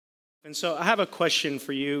And so I have a question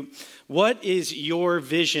for you. What is your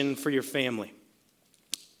vision for your family?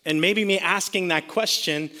 And maybe me asking that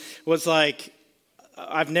question was like,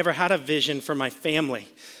 I've never had a vision for my family.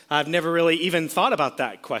 I've never really even thought about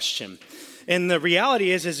that question. And the reality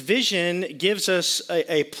is vision gives us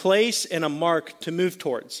a place and a mark to move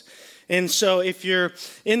towards. And so if you're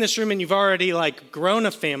in this room and you've already grown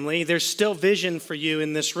a family, there's still vision for you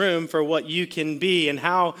in this room for what you can be and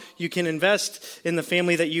how you can invest in the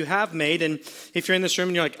family that you have made. And if you're in this room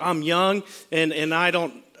and you're like, I'm young and I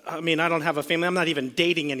don't have a family. I'm not even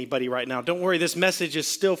dating anybody right now. Don't worry, this message is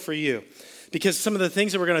still for you. Because some of the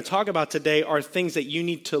things that we're going to talk about today are things that you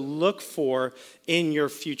need to look for in your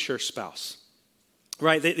future spouse.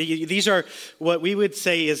 Right? These are what we would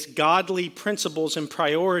say is godly principles and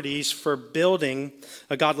priorities for building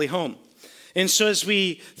a godly home. And so as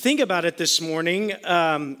we think about it this morning,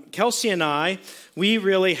 Kelsey and I, we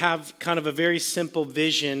really have kind of a very simple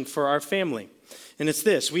vision for our family. And it's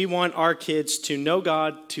this: we want our kids to know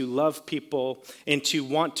God, to love people, and to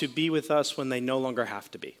want to be with us when they no longer have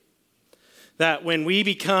to be. That when we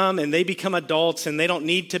become and they become adults and they don't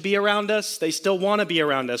need to be around us, they still want to be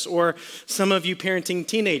around us. Or some of you parenting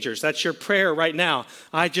teenagers, that's your prayer right now.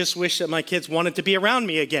 I just wish that my kids wanted to be around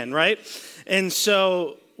me again, right? And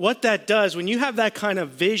so what that does, when you have that kind of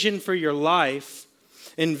vision for your life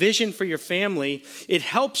and vision for your family, it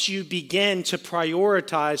helps you begin to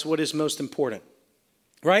prioritize what is most important.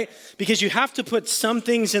 Right? Because you have to put some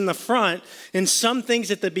things in the front and some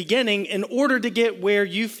things at the beginning in order to get where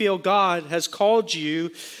you feel God has called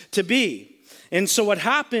you to be. And so what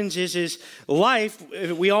happens is life,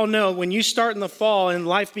 we all know when you start in the fall and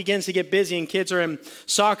life begins to get busy and kids are in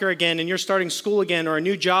soccer again and you're starting school again or a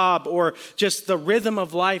new job or just the rhythm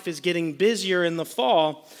of life is getting busier in the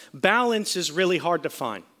fall, balance is really hard to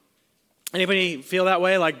find. Anybody feel that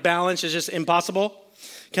way? Like balance is just impossible?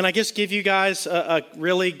 Can I just give you guys a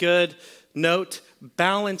really good note?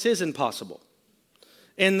 Balance is impossible.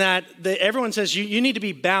 In that everyone says you need to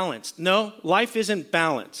be balanced. No, life isn't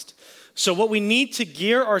balanced. So what we need to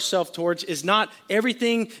gear ourselves towards is not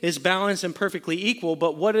everything is balanced and perfectly equal,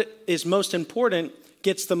 but what is most important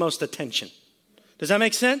gets the most attention. Does that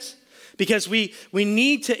make sense? Because we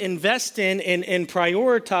need to invest in and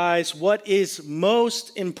prioritize what is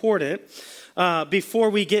most important before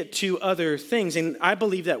we get to other things. And I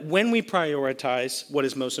believe that when we prioritize what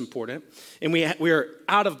is most important and we are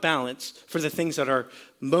out of balance for the things that are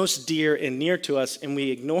most dear and near to us and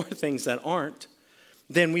we ignore things that aren't,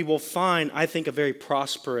 then we will find, I think, a very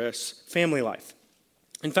prosperous family life.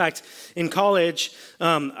 In fact, in college,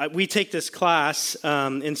 we take this class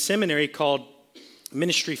in seminary called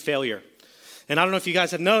ministry failure. And I don't know if you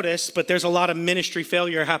guys have noticed, but there's a lot of ministry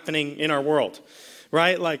failure happening in our world.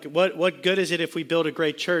 Right? Like, what good is it if we build a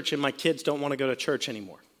great church and my kids don't want to go to church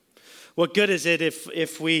anymore? What good is it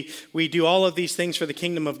if we do all of these things for the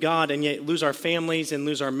kingdom of God and yet lose our families and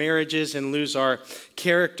lose our marriages and lose our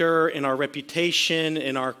character and our reputation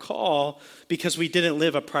and our call because we didn't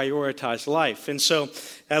live a prioritized life? And so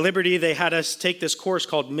at Liberty, they had us take this course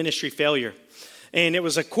called Ministry Failure. And it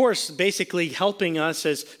was a course basically helping us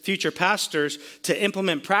as future pastors to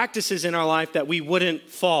implement practices in our life that we wouldn't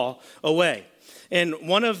fall away. And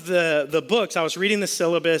one of the books, I was reading the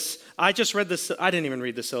syllabus. I didn't even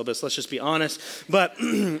read the syllabus, let's just be honest. But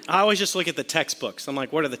I always just look at the textbooks. I'm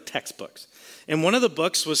like, what are the textbooks? And one of the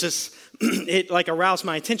books was this, it aroused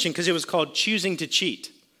my attention because it was called Choosing to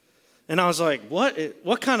Cheat. And I was like,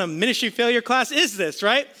 what kind of ministry failure class is this,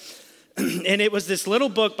 right? And it was this little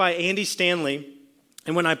book by Andy Stanley.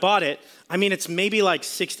 And when I bought it, it's maybe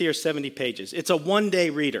 60 or 70 pages. It's a one-day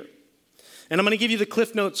reader. And I'm going to give you the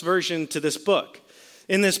Cliff Notes version to this book.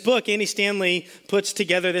 In this book, Andy Stanley puts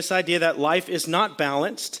together this idea that life is not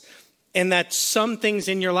balanced and that some things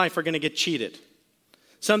in your life are going to get cheated.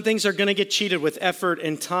 Some things are going to get cheated with effort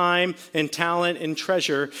and time and talent and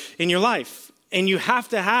treasure in your life. And you have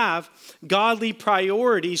to have godly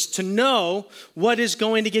priorities to know what is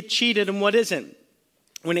going to get cheated and what isn't.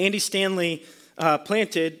 When Andy Stanley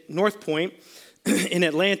planted North Point in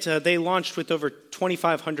Atlanta, they launched with over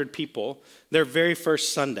 2,500 people their very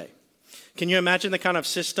first Sunday. Can you imagine the kind of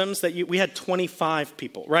systems that we had 25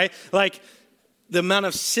 people, right? Like the amount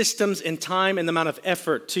of systems and time and the amount of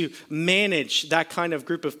effort to manage that kind of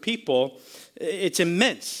group of people, it's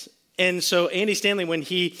immense. And so Andy Stanley, when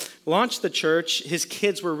he launched the church, his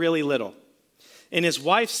kids were really little. And his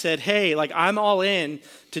wife said, hey, I'm all in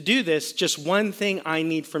to do this. Just one thing I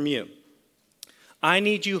need from you. I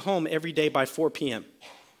need you home every day by 4 p.m.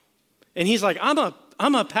 And he's like, I'm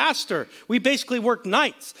I'm a pastor. We basically work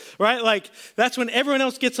nights, right? Like that's when everyone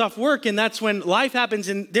else gets off work and that's when life happens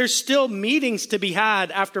and there's still meetings to be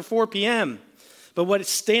had after 4 p.m. But what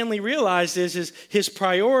Stanley realized is his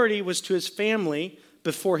priority was to his family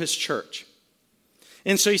before his church.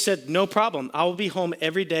 And so he said, no problem. I will be home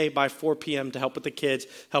every day by 4 p.m. to help with the kids,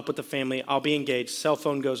 help with the family. I'll be engaged. Cell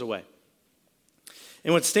phone goes away.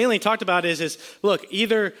 And what Stanley talked about is look,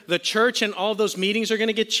 either the church and all those meetings are going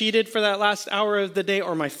to get cheated for that last hour of the day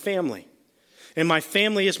or my family. And my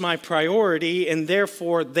family is my priority, and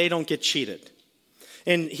therefore they don't get cheated.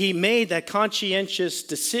 And he made that conscientious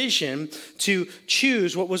decision to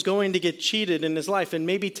choose what was going to get cheated in his life. And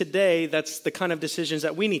maybe today that's the kind of decisions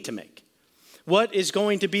that we need to make. What is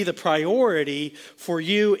going to be the priority for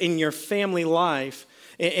you in your family life,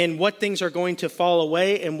 and what things are going to fall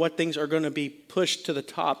away and what things are going to be pushed to the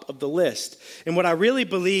top of the list. And what I really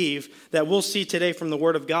believe that we'll see today from the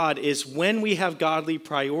Word of God is when we have godly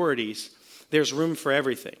priorities, there's room for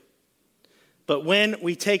everything. But when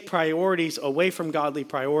we take priorities away from godly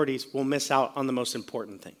priorities, we'll miss out on the most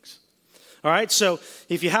important things. All right, so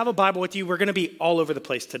if you have a Bible with you, we're going to be all over the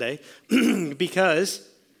place today because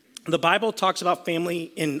the Bible talks about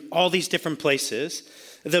family in all these different places.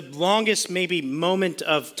 The longest maybe moment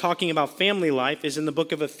of talking about family life is in the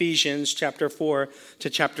book of Ephesians, chapter 4 to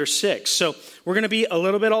chapter 6. So we're going to be a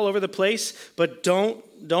little bit all over the place, but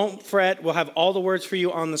don't fret. We'll have all the words for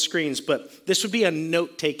you on the screens, but this would be a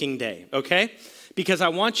note-taking day, okay? Because I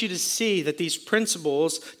want you to see that these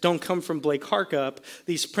principles don't come from Blake Harkup.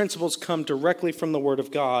 These principles come directly from the Word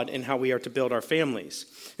of God and how we are to build our families.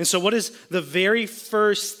 And so what is the very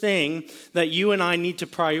first thing that you and I need to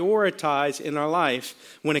prioritize in our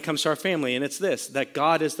life when it comes to our family? And it's this, that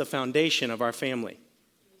God is the foundation of our family.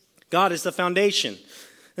 God is the foundation.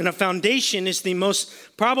 And a foundation is the most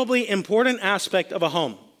probably important aspect of a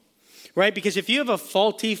home, right? Because if you have a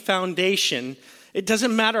faulty foundation, it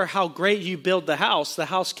doesn't matter how great you build the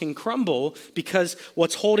house can crumble because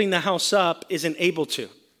what's holding the house up isn't able to.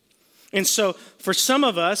 And so for some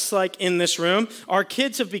of us, like in this room, our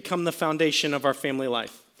kids have become the foundation of our family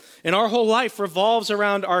life. And our whole life revolves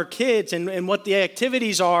around our kids and what the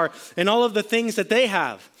activities are and all of the things that they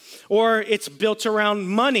have. Or it's built around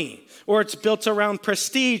money, or it's built around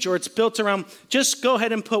prestige, or it's built around, just go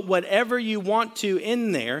ahead and put whatever you want to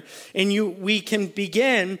in there. And we can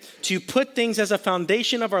begin to put things as a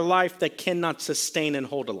foundation of our life that cannot sustain and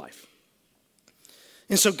hold a life.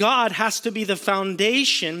 And so God has to be the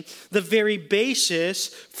foundation, the very basis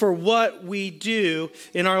for what we do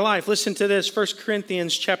in our life. Listen to this, 1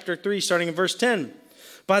 Corinthians chapter 3, starting in verse 10.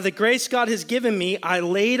 By the grace God has given me, I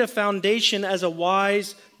laid a foundation as a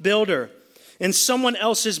wise builder, and someone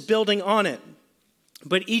else is building on it.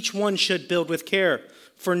 But each one should build with care,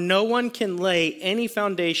 for no one can lay any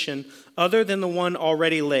foundation other than the one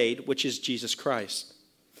already laid, which is Jesus Christ.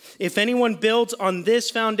 If anyone builds on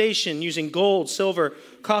this foundation using gold, silver,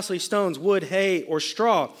 costly stones, wood, hay, or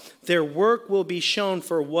straw, their work will be shown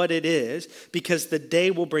for what it is, because the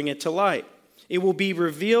day will bring it to light. It will be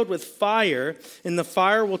revealed with fire, and the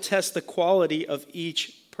fire will test the quality of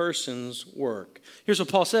each person's work. Here's what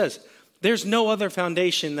Paul says. There's no other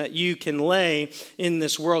foundation that you can lay in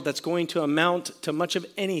this world that's going to amount to much of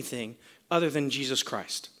anything other than Jesus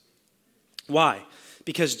Christ. Why?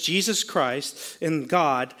 Because Jesus Christ and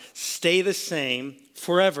God stay the same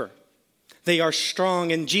forever. They are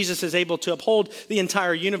strong, and Jesus is able to uphold the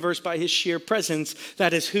entire universe by his sheer presence.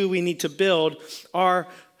 That is who we need to build our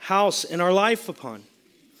house and our life upon.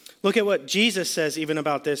 Look at what Jesus says even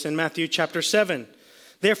about this in Matthew chapter 7.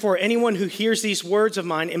 Therefore, anyone who hears these words of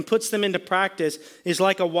mine and puts them into practice is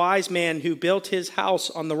like a wise man who built his house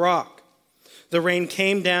on the rock. The rain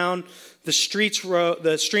came down, the streams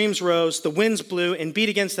rose, the winds blew and beat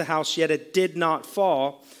against the house, yet it did not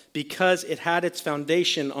fall because it had its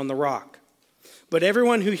foundation on the rock. But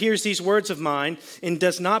everyone who hears these words of mine and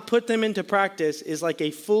does not put them into practice is like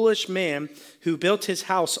a foolish man who built his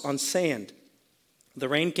house on sand. The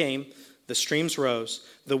rain came, the streams rose,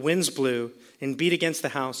 the winds blew and beat against the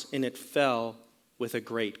house, and it fell with a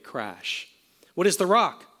great crash. What is the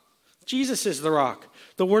rock? Jesus is the rock.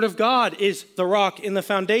 The Word of God is the rock in the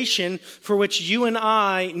foundation for which you and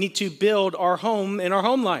I need to build our home and our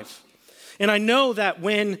home life. And I know that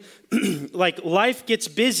when life gets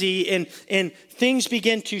busy and things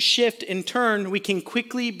begin to shift and turn, we can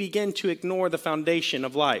quickly begin to ignore the foundation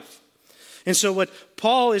of life. And so what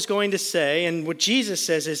Paul is going to say, and what Jesus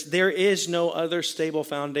says, is there is no other stable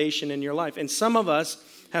foundation in your life. And some of us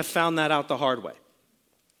have found that out the hard way.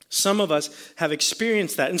 Some of us have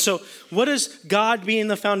experienced that. And so what does God being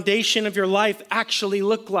the foundation of your life actually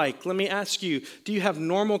look like? Let me ask you, do you have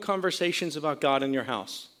normal conversations about God in your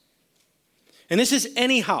house? And this is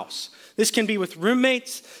any house. This can be with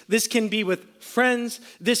roommates. This can be with friends.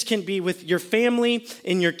 This can be with your family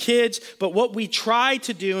and your kids. But what we try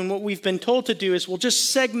to do and what we've been told to do is we'll just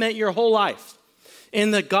segment your whole life.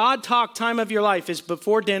 And the God talk time of your life is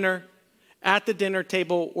before dinner, at the dinner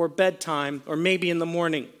table, or bedtime, or maybe in the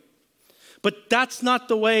morning. But that's not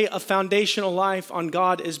the way a foundational life on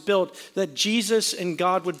God is built, that Jesus and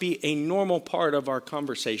God would be a normal part of our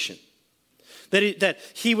conversation. That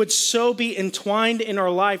he would so be entwined in our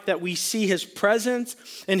life that we see his presence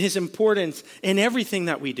and his importance in everything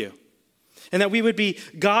that we do. And that we would be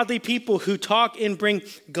godly people who talk and bring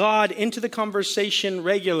God into the conversation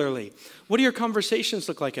regularly. What do your conversations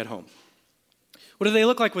look like at home? What do they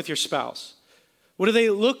look like with your spouse? What do they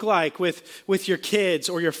look like with your kids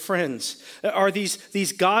or your friends? Are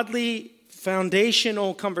these godly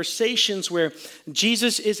foundational conversations where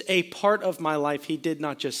Jesus is a part of my life? He did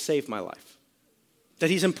not just save my life. That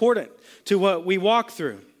he's important to what we walk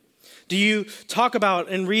through. Do you talk about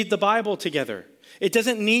and read the Bible together? It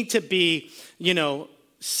doesn't need to be,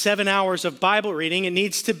 7 hours of Bible reading. It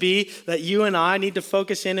needs to be that you and I need to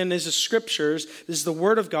focus in and as the scriptures, this is the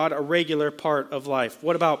word of God, a regular part of life.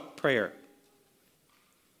 What about prayer?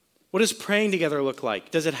 What does praying together look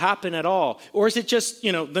like? Does it happen at all? Or is it just,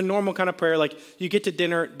 the normal kind of prayer, like you get to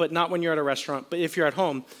dinner, but not when you're at a restaurant, but if you're at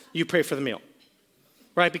home, you pray for the meal,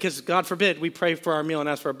 right? Because God forbid we pray for our meal and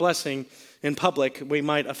ask for a blessing in public, we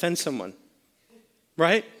might offend someone,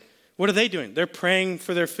 right? What are they doing? They're praying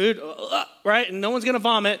for their food, right? And no one's going to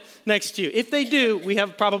vomit next to you. If they do, we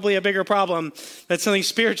have probably a bigger problem that something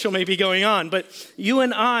spiritual may be going on. But you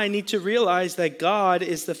and I need to realize that God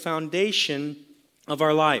is the foundation of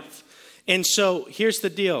our life. And so here's the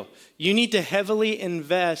deal. You need to heavily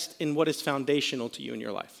invest in what is foundational to you in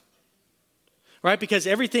your life. Right? Because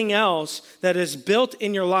everything else that is built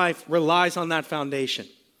in your life relies on that foundation.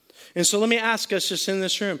 And so let me ask us just in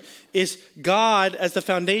this room, is God as the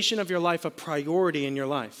foundation of your life a priority in your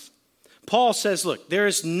life? Paul says, look, there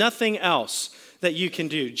is nothing else that you can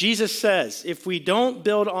do. Jesus says, if we don't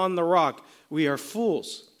build on the rock, we are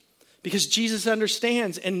fools. Because Jesus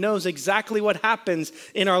understands and knows exactly what happens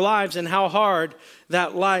in our lives and how hard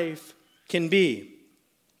that life can be.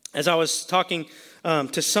 As I was talking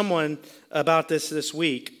to someone about this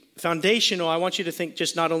week, foundational, I want you to think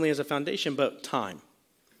just not only as a foundation, but time.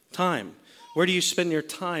 Time. Where do you spend your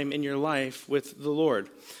time in your life with the Lord?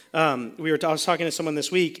 I was talking to someone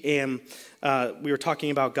this week, and we were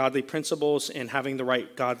talking about godly principles and having the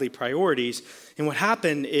right godly priorities. And what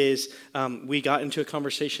happened is we got into a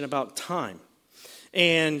conversation about time.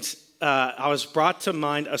 And I was brought to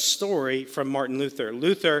mind a story from Martin Luther.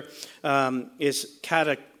 Luther is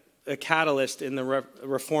a catalyst in the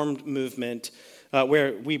Reformed movement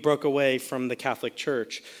where we broke away from the Catholic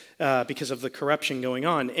Church because of the corruption going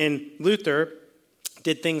on. And Luther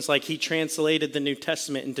did things like he translated the New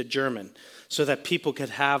Testament into German so that people could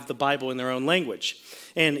have the Bible in their own language.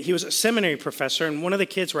 And he was a seminary professor, and one of the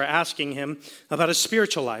kids were asking him about his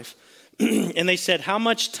spiritual life. And they said, how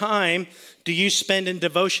much time do you spend in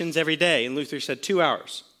devotions every day? And Luther said, 2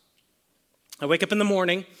 hours. I wake up in the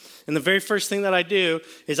morning, and the very first thing that I do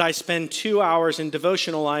is I spend 2 hours in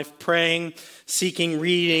devotional life praying, seeking,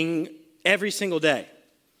 reading every single day.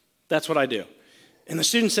 That's what I do. And the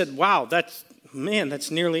student said, wow, that's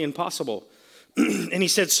nearly impossible. And he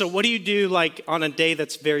said, so what do you do like on a day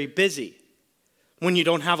that's very busy when you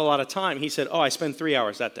don't have a lot of time? He said, I spend 3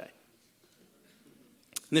 hours that day.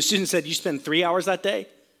 And the student said, you spend 3 hours that day?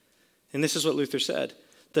 And this is what Luther said,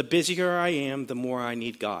 the busier I am, the more I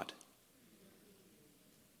need God.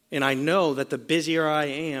 And I know that the busier I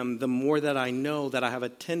am, the more that I know that I have a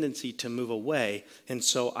tendency to move away. And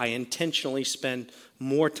so I intentionally spend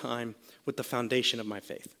more time with the foundation of my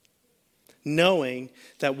faith. Knowing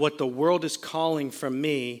that what the world is calling from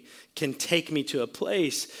me can take me to a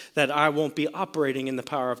place that I won't be operating in the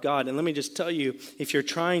power of God. And let me just tell you, if you're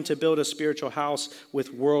trying to build a spiritual house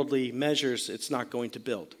with worldly measures, it's not going to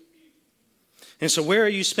build. And so where are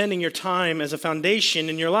you spending your time as a foundation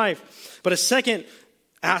in your life? But a second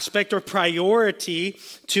aspect or priority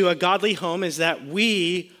to a godly home is that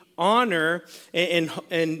we honor and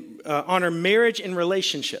honor marriage and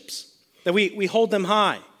relationships, that we hold them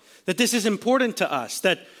high, that this is important to us,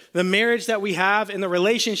 that the marriage that we have and the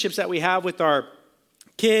relationships that we have with our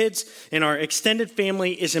kids and our extended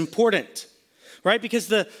family is important, right? Because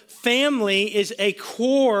the family is a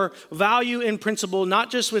core value and principle,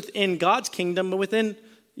 not just within God's kingdom, but within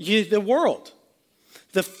the world.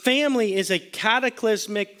 The family is a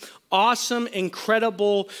cataclysmic, awesome,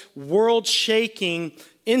 incredible, world-shaking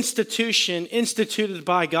institution instituted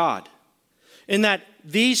by God. And that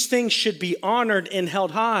these things should be honored and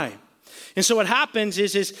held high. And so what happens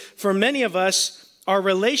is for many of us, our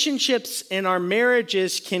relationships and our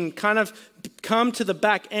marriages can kind of come to the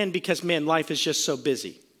back end because, man, life is just so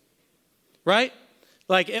busy. Right?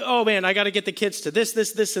 Like, oh man, I got to get the kids to this,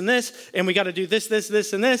 and this, and we got to do this,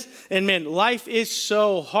 and this. And man, life is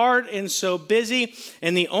so hard and so busy.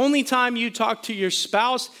 And the only time you talk to your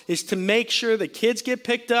spouse is to make sure the kids get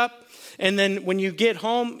picked up. And then when you get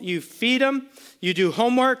home, you feed them, you do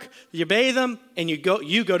homework, you bathe them, and you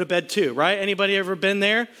go to bed too, right? Anybody ever been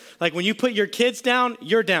there? Like when you put your kids down,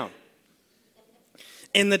 you're down.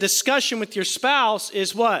 And the discussion with your spouse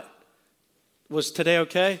is what? Was today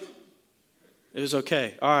okay? It was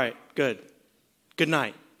okay. All right, good. Good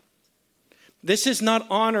night. This is not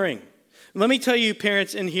honoring. Let me tell you,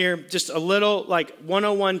 parents in here, just a little like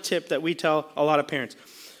 101 tip that we tell a lot of parents.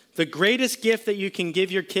 The greatest gift that you can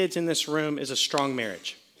give your kids in this room is a strong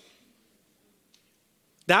marriage.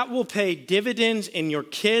 That will pay dividends in your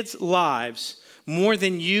kids' lives more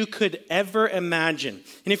than you could ever imagine.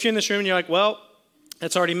 And if you're in this room and you're like, well,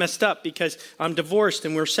 that's already messed up because I'm divorced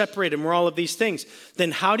and we're separated and we're all of these things,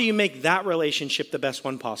 then how do you make that relationship the best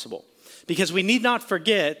one possible? Because we need not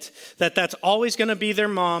forget that that's always going to be their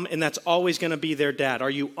mom and that's always going to be their dad. Are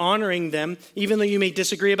you honoring them, even though you may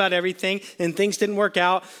disagree about everything and things didn't work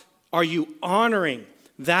out? Are you honoring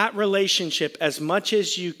that relationship as much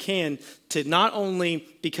as you can, to not only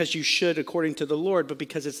because you should according to the Lord, but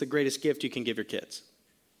because it's the greatest gift you can give your kids?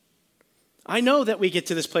 I know that we get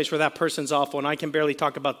to this place where that person's awful and I can barely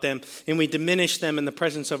talk about them and we diminish them in the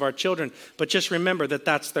presence of our children. But just remember that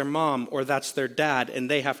that's their mom or that's their dad and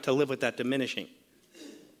they have to live with that diminishing.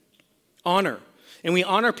 Honor. And we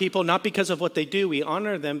honor people not because of what they do. We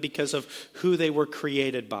honor them because of who they were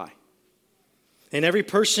created by. And every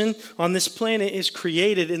person on this planet is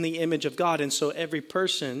created in the image of God. And so every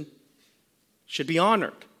person should be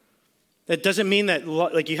honored. That doesn't mean that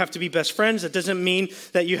like you have to be best friends. That doesn't mean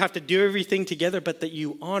that you have to do everything together, but that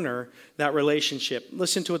you honor that relationship.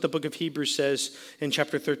 Listen to what the book of Hebrews says in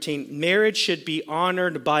chapter 13. Marriage should be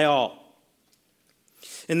honored by all.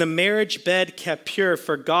 And the marriage bed kept pure,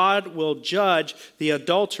 for God will judge the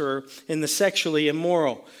adulterer and the sexually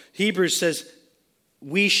immoral. Hebrews says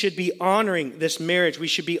we should be honoring this marriage. We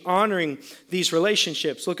should be honoring these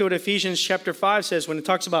relationships. Look at what Ephesians chapter 5 says when it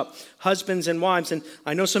talks about husbands and wives. And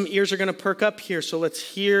I know some ears are going to perk up here, so let's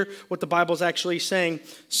hear what the Bible's actually saying.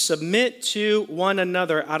 Submit to one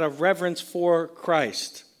another out of reverence for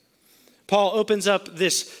Christ. Paul opens up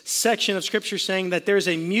this section of Scripture saying that there's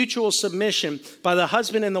a mutual submission by the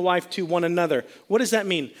husband and the wife to one another. What does that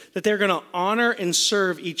mean? That they're going to honor and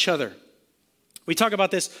serve each other. We talk about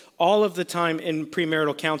this all of the time in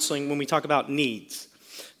premarital counseling when we talk about needs.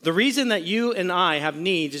 The reason that you and I have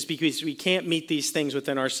needs is because we can't meet these things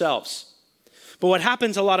within ourselves. But what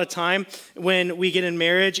happens a lot of time when we get in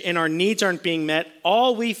marriage and our needs aren't being met,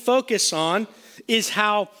 all we focus on is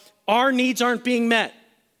how our needs aren't being met.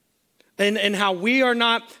 And how we are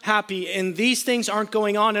not happy and these things aren't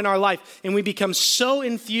going on in our life. And we become so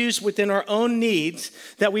infused within our own needs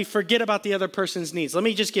that we forget about the other person's needs. Let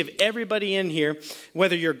me just give everybody in here,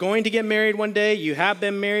 whether you're going to get married one day, you have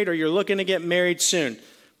been married, or you're looking to get married soon,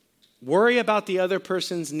 worry about the other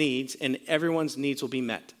person's needs and everyone's needs will be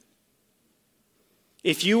met.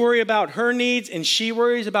 If you worry about her needs and she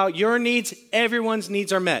worries about your needs, everyone's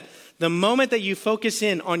needs are met. The moment that you focus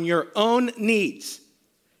in on your own needs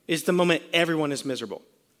is the moment everyone is miserable,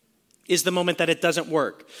 is the moment that it doesn't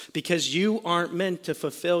work because you aren't meant to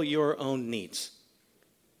fulfill your own needs.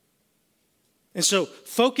 And so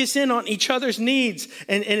focus in on each other's needs.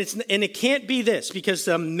 And it can't be this, because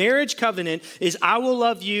the marriage covenant is I will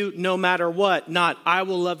love you no matter what, not I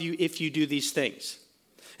will love you if you do these things.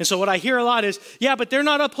 And so what I hear a lot is, yeah, but they're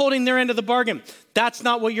not upholding their end of the bargain. That's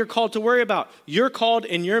not what you're called to worry about. You're called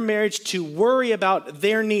in your marriage to worry about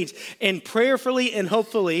their needs. And prayerfully and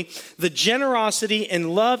hopefully, the generosity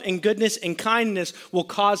and love and goodness and kindness will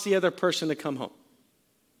cause the other person to come home.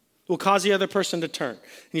 Will cause the other person to turn. And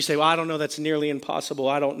you say, well, I don't know, that's nearly impossible.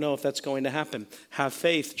 I don't know if that's going to happen. Have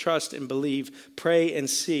faith, trust, and believe. Pray and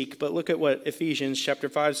seek. But look at what Ephesians chapter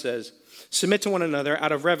 5 says. Submit to one another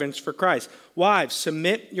out of reverence for Christ. Wives,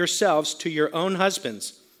 submit yourselves to your own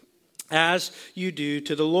husbands as you do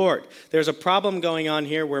to the Lord. There's a problem going on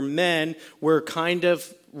here where men were kind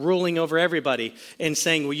of ruling over everybody and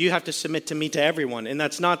saying, well, you have to submit to me, to everyone. And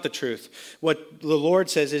that's not the truth. What the Lord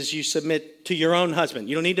says is you submit to your own husband.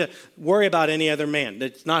 You don't need to worry about any other man.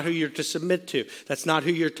 That's not who you're to submit to. That's not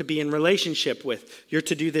who you're to be in relationship with. You're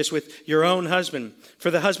to do this with your own husband. For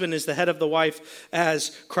the husband is the head of the wife,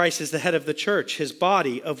 as Christ is the head of the church, his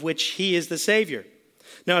body, of which he is the Savior.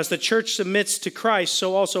 Now, as the church submits to Christ,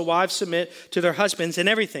 so also wives submit to their husbands in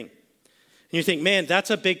everything. And you think, man, that's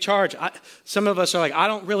a big charge. Some of us are like, I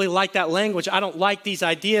don't really like that language. I don't like these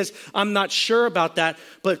ideas. I'm not sure about that.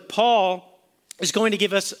 But Paul is going to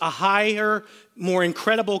give us a higher, more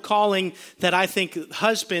incredible calling that I think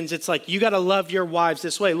husbands, it's like, you got to love your wives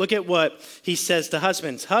this way. Look at what he says to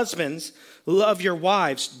husbands. Husbands, love your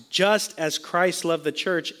wives just as Christ loved the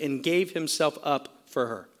church and gave himself up for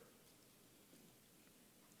her,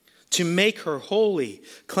 to make her holy,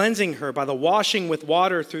 cleansing her by the washing with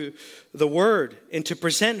water through the word, and to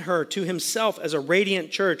present her to himself as a radiant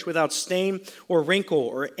church without stain or wrinkle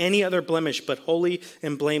or any other blemish, but holy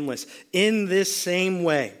and blameless. In this same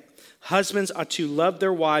way, husbands ought to love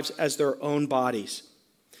their wives as their own bodies.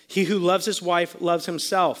 He who loves his wife loves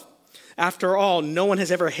himself. After all, no one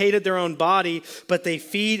has ever hated their own body, but they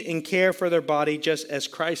feed and care for their body just as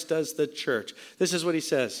Christ does the church. This is what he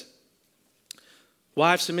says.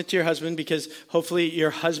 Wives, submit to your husband because hopefully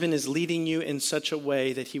your husband is leading you in such a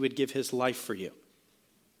way that he would give his life for you.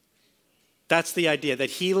 That's the idea, that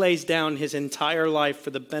he lays down his entire life for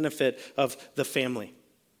the benefit of the family.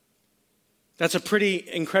 That's a pretty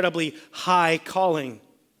incredibly high calling.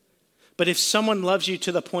 But if someone loves you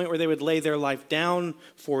to the point where they would lay their life down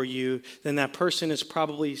for you, then that person is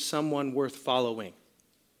probably someone worth following.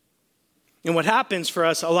 And what happens for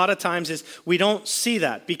us a lot of times is we don't see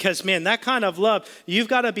that because, man, that kind of love, you've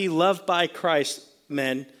got to be loved by Christ,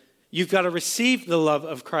 men. You've got to receive the love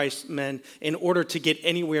of Christ, men, in order to get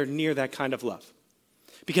anywhere near that kind of love.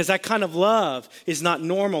 Because that kind of love is not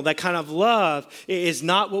normal. That kind of love is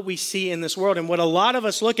not what we see in this world. And what a lot of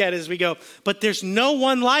us look at is we go, but there's no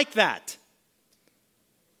one like that.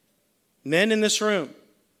 Men in this room,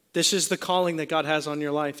 this is the calling that God has on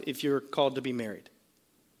your life if you're called to be married.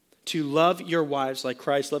 To love your wives like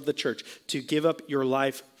Christ loved the church. To give up your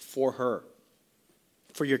life for her.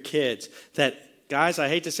 For your kids. That, guys, I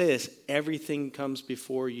hate to say this, everything comes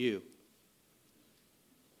before you.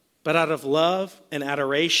 But out of love and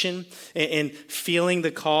adoration and feeling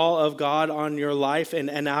the call of God on your life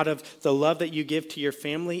and out of the love that you give to your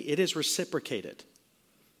family, it is reciprocated.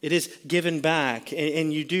 It is given back,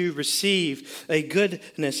 and you do receive a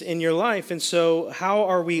goodness in your life. And so how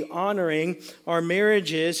are we honoring our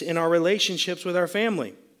marriages and our relationships with our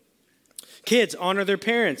family? Kids, honor their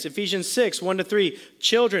parents. Ephesians 6, 1-3.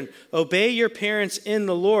 Children, obey your parents in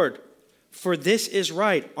the Lord, for this is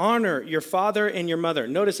right. Honor your father and your mother.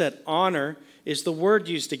 Notice that honor is the word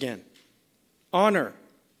used again. Honor,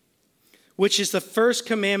 which is the first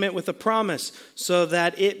commandment with a promise, so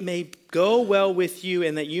that it may go well with you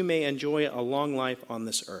and that you may enjoy a long life on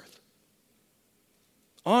this earth.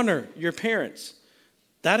 Honor your parents.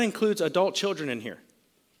 That includes adult children in here.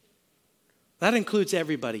 That includes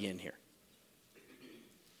everybody in here.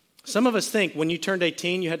 Some of us think when you turned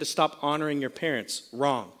 18, you had to stop honoring your parents.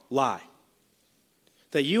 Wrong. Lie.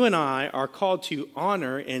 That you and I are called to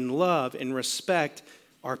honor and love and respect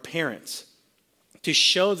our parents. To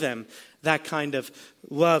show them that kind of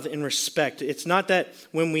love and respect. It's not that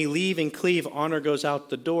when we leave and cleave, honor goes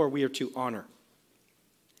out the door. We are to honor.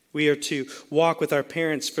 We are to walk with our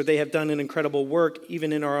parents, for they have done an incredible work,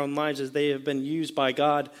 even in our own lives, as they have been used by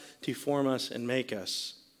God to form us and make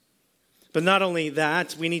us. But not only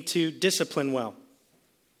that, we need to discipline well.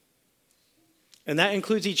 And that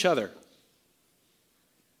includes each other.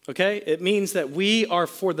 Okay? It means that we are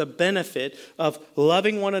for the benefit of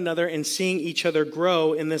loving one another and seeing each other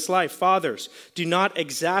grow in this life. Fathers, do not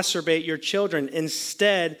exacerbate your children.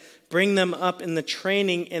 Instead, bring them up in the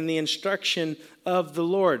training and the instruction of the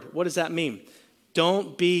Lord. What does that mean?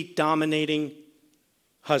 Don't be dominating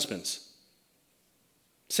husbands.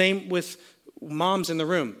 Same with moms in the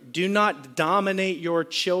room. Do not dominate your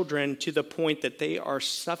children to the point that they are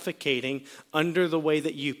suffocating under the way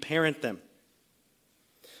that you parent them.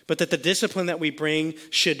 But that the discipline that we bring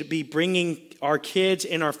should be bringing our kids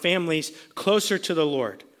and our families closer to the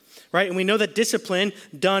Lord, right? And we know that discipline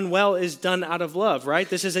done well is done out of love, right?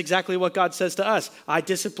 This is exactly what God says to us. I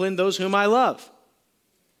discipline those whom I love,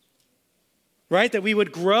 right? That we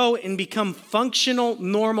would grow and become functional,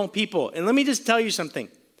 normal people. And let me just tell you something.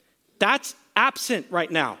 That's absent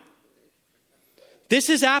right now. This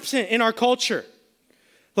is absent in our culture.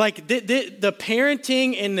 Like the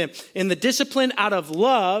parenting and the discipline out of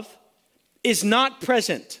love is not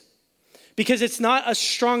present because it's not a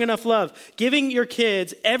strong enough love. Giving your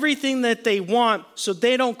kids everything that they want so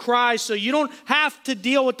they don't cry, so you don't have to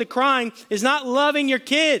deal with the crying, is not loving your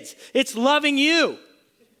kids. It's loving you.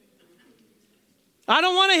 I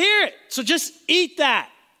don't want to hear it, so just eat that.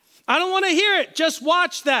 I don't want to hear it, just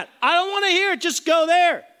watch that. I don't want to hear it, just go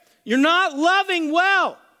there. You're not loving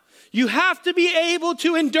well. You have to be able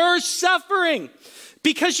to endure suffering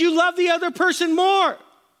because you love the other person more.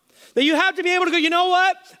 That you have to be able to go, you know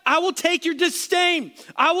what? I will take your disdain.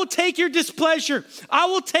 I will take your displeasure. I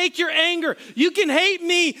will take your anger. You can hate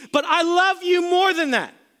me, but I love you more than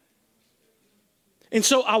that. And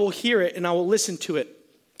so I will hear it and I will listen to it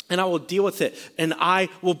and I will deal with it and I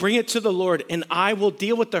will bring it to the Lord and I will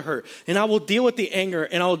deal with the hurt and I will deal with the anger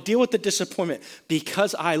and I will deal with the disappointment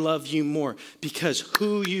because I love you more, because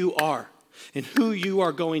who you are and who you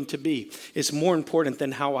are going to be is more important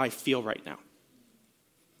than how I feel right now.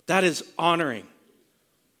 That is honoring.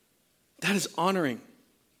 That is honoring.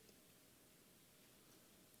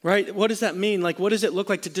 Right? What does that mean? Like, what does it look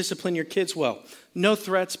like to discipline your kids well? No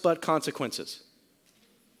threats, but consequences.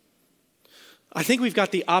 I think we've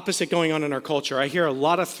got the opposite going on in our culture. I hear a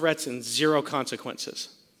lot of threats and zero consequences.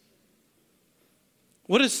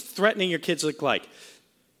 What does threatening your kids look like?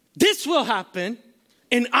 This will happen,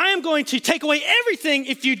 and I am going to take away everything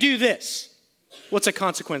if you do this. What's a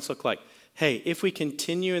consequence look like? Hey, if we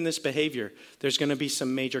continue in this behavior, there's going to be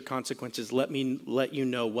some major consequences. Let me let you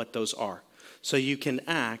know what those are so you can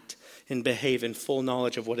act and behave in full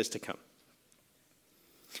knowledge of what is to come.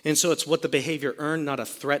 And so it's what the behavior earned, not a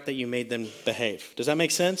threat that you made them behave. Does that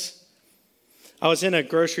make sense? I was in a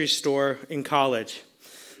grocery store in college.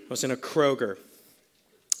 I was in a Kroger.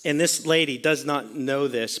 And this lady does not know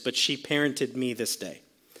this, but she parented me this day.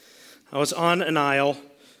 I was on an aisle,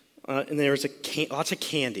 and there was lots of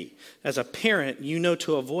candy. As a parent, you know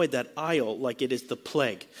to avoid that aisle like it is the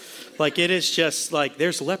plague. Like it is just like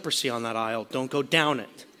there's leprosy on that aisle. Don't go down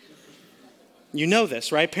it. You know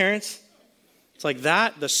this, right, parents? It's like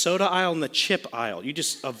that, the soda aisle and the chip aisle. You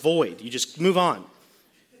just avoid. You just move on.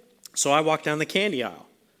 So I walk down the candy aisle.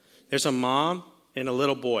 There's a mom and a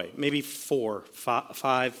little boy, maybe 4,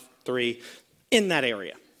 5, 3, in that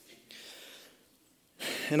area.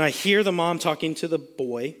 And I hear the mom talking to the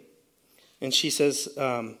boy, and she says,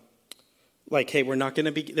 hey, we're not going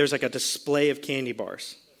to be, there's like a display of candy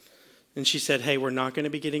bars. And she said, hey, we're not going to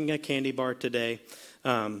be getting a candy bar today.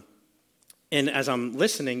 And as I'm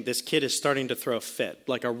listening, this kid is starting to throw a fit,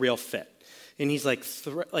 like a real fit. And he's like,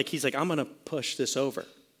 I'm going to push this over,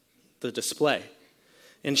 the display.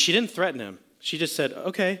 And she didn't threaten him. She just said,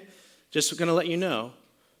 okay, just going to let you know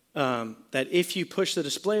that if you push the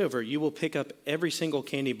display over, you will pick up every single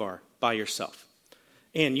candy bar by yourself.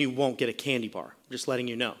 And you won't get a candy bar. I'm just letting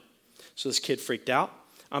you know. So this kid freaked out.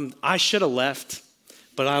 I should have left,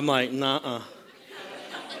 but I'm like, nah.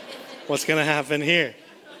 What's going to happen here?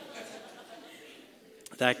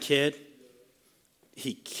 That kid,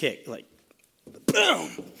 he kicked, like,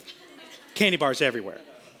 boom. Candy bars everywhere.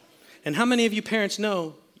 And how many of you parents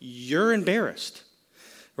know you're embarrassed,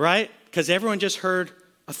 right? Because everyone just heard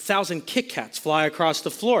 1,000 Kit Kats fly across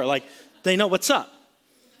the floor. Like, they know what's up.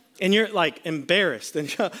 And you're, like, embarrassed.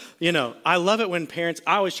 And, I love it when parents,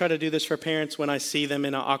 I always try to do this for parents when I see them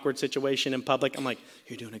in an awkward situation in public. I'm like,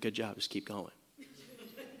 you're doing a good job. Just keep going.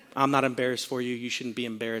 I'm not embarrassed for you. You shouldn't be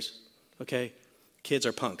embarrassed, okay? Kids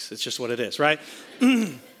are punks. It's just what it is, right?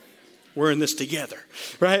 We're in this together,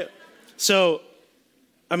 right? So,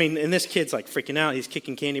 and this kid's like freaking out. He's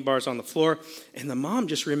kicking candy bars on the floor. And the mom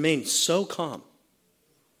just remained so calm.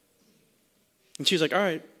 And she was like, all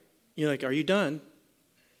right. You're like, are you done?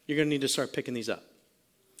 You're going to need to start picking these up.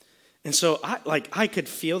 And so I could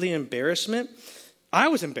feel the embarrassment. I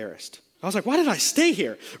was embarrassed. I was like, why did I stay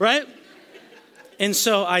here, right? And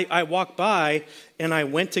so I walked by and I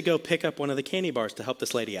went to go pick up one of the candy bars to help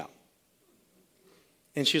this lady out.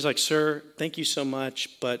 And she was like, sir, thank you so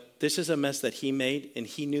much, but this is a mess that he made and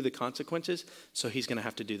he knew the consequences, so he's going to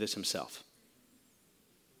have to do this himself.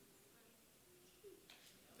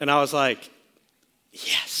 And I was like,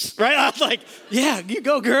 yes, right? I was like, yeah, you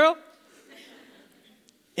go, girl.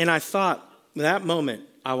 And I thought, that moment,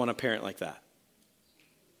 I want to parent like that.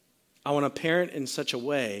 I want to parent in such a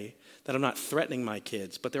way that I'm not threatening my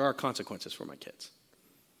kids, but there are consequences for my kids.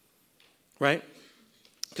 Right?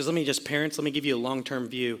 Because let me give you a long-term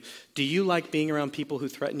view. Do you like being around people who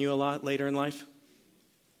threaten you a lot later in life?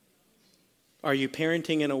 Are you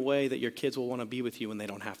parenting in a way that your kids will want to be with you when they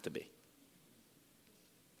don't have to be?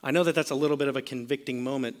 I know that that's a little bit of a convicting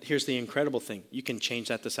moment. Here's the incredible thing. You can change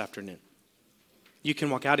that this afternoon. You can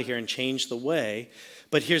walk out of here and change the way,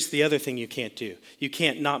 but here's the other thing you can't do. You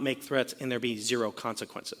can't not make threats and there be zero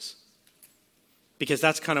consequences. Because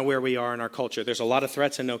that's kind of where we are in our culture. There's a lot of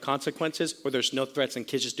threats and no consequences, or there's no threats and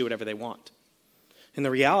kids just do whatever they want. And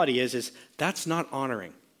the reality is that's not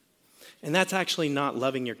honoring. And that's actually not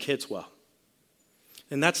loving your kids well.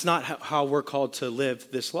 And that's not how we're called to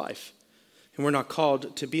live this life. And we're not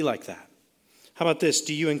called to be like that. How about this?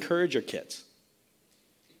 Do you encourage your kids?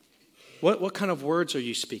 What kind of words are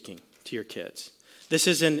you speaking to your kids? This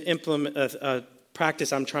is a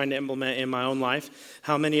practice I'm trying to implement in my own life.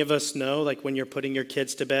 How many of us know, like when you're putting your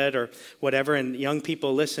kids to bed or whatever, and young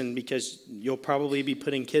people listen because you'll probably be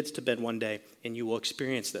putting kids to bed one day and you will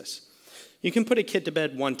experience this. You can put a kid to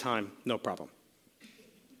bed one time, no problem.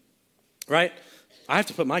 Right? I have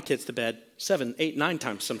to put my kids to bed 7, 8, 9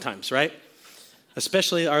 times sometimes, right?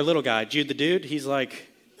 Especially our little guy, Jude the dude, he's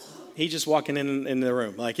just walking in the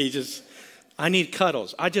room. Like I need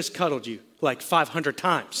cuddles. I just cuddled you like 500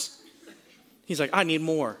 times. He's like, I need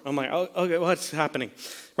more. I'm like, oh, okay, what's happening?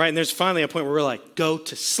 Right? And there's finally a point where we're like, go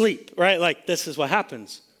to sleep, right? Like this is what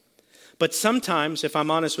happens. But sometimes, if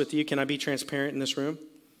I'm honest with you, can I be transparent in this room?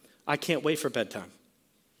 I can't wait for bedtime.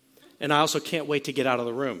 And I also can't wait to get out of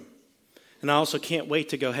the room. And I also can't wait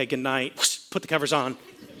to go, hey, good night, whoosh, put the covers on,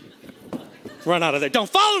 run out of there. Don't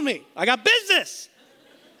follow me. I got business.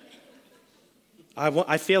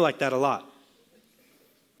 I feel like that a lot.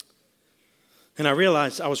 And I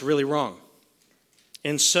realized I was really wrong.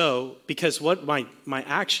 And so, because what my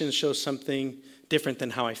actions show something different than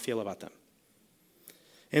how I feel about them.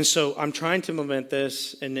 And so I'm trying to implement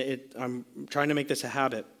this, and I'm trying to make this a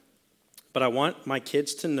habit. But I want my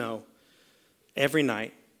kids to know every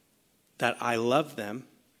night that I love them,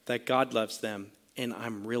 that God loves them, and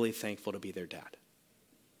I'm really thankful to be their dad.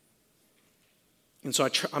 And so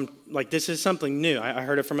I'm like, this is something new. I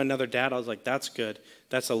heard it from another dad. I was like, that's good.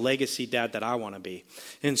 That's a legacy dad that I want to be.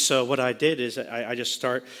 And so what I did is I just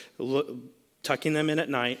start tucking them in at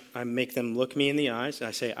night. I make them look me in the eyes. And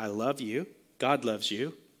I say, I love you. God loves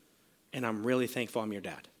you. And I'm really thankful I'm your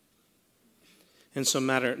dad. And so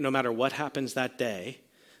no matter what happens that day,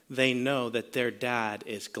 they know that their dad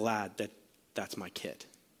is glad that that's my kid.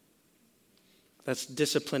 That's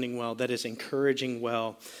disciplining well. That is encouraging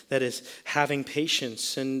well. That is having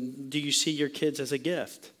patience. And do you see your kids as a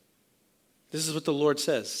gift? This is what the Lord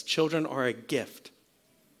says. Children are a gift.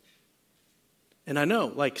 And I know,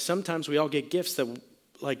 like, sometimes we all get gifts that,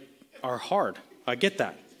 like, are hard. I get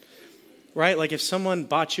that. Right? Like, if someone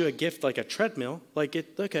bought you a gift like a treadmill, like,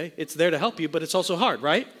 it's there to help you, but it's also hard,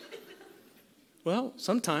 right? Well,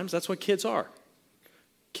 sometimes that's what kids are.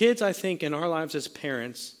 Kids, I think, in our lives as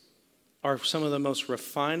parents are some of the most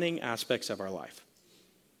refining aspects of our life.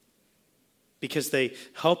 Because they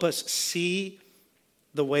help us see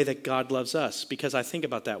the way that God loves us. Because I think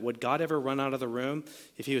about that. Would God ever run out of the room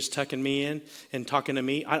if he was tucking me in and talking to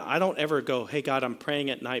me? I don't ever go, hey, God, I'm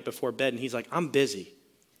praying at night before bed. And he's like, I'm busy.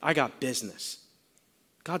 I got business.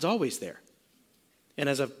 God's always there. And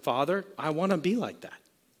as a father, I want to be like that.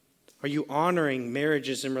 Are you honoring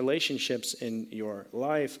marriages and relationships in your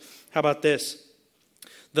life? How about this?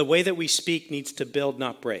 The way that we speak needs to build,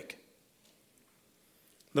 not break.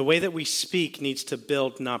 The way that we speak needs to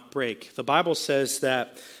build, not break. The Bible says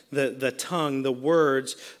that the tongue, the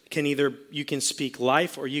words, you can speak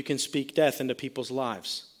life or you can speak death into people's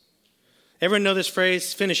lives. Everyone know this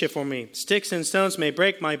phrase? Finish it for me. Sticks and stones may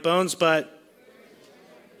break my bones, but...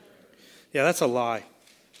 yeah, that's a lie.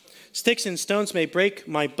 Sticks and stones may break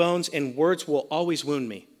my bones, and words will always wound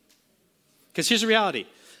me. Because here's the reality.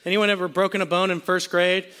 Anyone ever broken a bone in first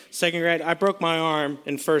grade, second grade? I broke my arm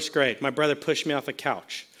in first grade. My brother pushed me off a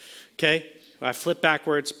couch. Okay? I flipped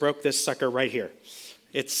backwards, broke this sucker right here.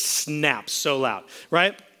 It snapped so loud,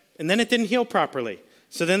 right? And then it didn't heal properly.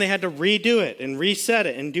 So then they had to redo it and reset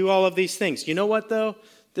it and do all of these things. You know what, though?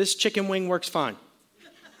 This chicken wing works fine.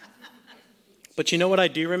 But you know what I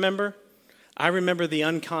do remember? I remember the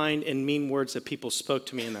unkind and mean words that people spoke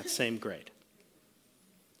to me in that same grade.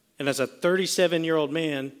 And as a 37-year-old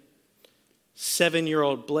man,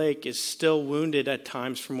 7-year-old Blake is still wounded at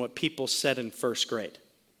times from what people said in first grade.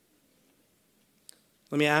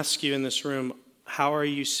 Let me ask you in this room, how are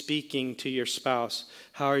you speaking to your spouse?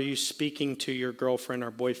 How are you speaking to your girlfriend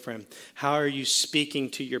or boyfriend? How are you speaking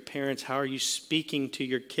to your parents? How are you speaking to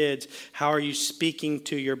your kids? How are you speaking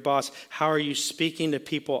to your boss? How are you speaking to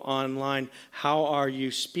people online? How are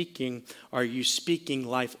you speaking? Are you speaking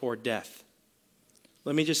life or death?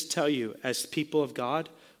 Let me just tell you, as people of God,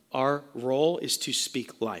 our role is to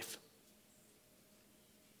speak life.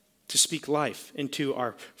 To speak life into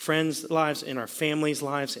our friends' lives, in our families'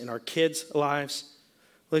 lives, in our kids' lives.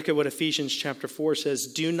 Look at what Ephesians chapter 4 says.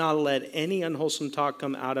 Do not let any unwholesome talk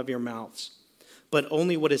come out of your mouths, but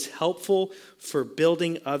only what is helpful for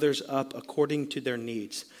building others up according to their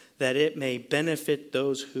needs, that it may benefit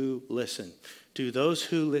those who listen. Do those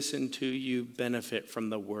who listen to you benefit from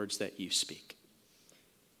the words that you speak?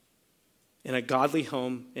 In a godly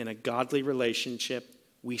home, in a godly relationship,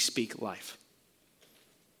 we speak life.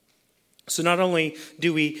 So not only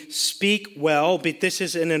do we speak well, but this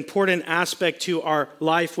is an important aspect to our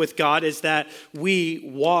life with God, is that we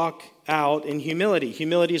walk out in humility.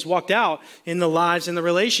 Humility is walked out in the lives and the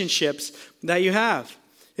relationships that you have.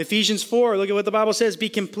 Ephesians 4, look at what the Bible says. Be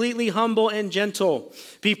completely humble and gentle.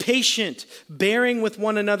 Be patient, bearing with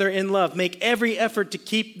one another in love. Make every effort to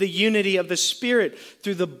keep the unity of the Spirit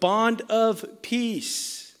through the bond of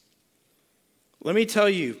peace. Let me tell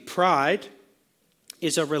you, pride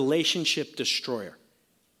is a relationship destroyer.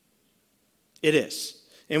 It is.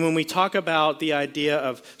 And when we talk about the idea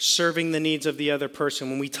of serving the needs of the other person,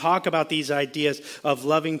 when we talk about these ideas of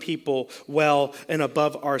loving people well and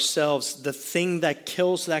above ourselves, the thing that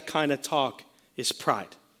kills that kind of talk is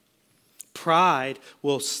pride. Pride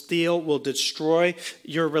will steal, will destroy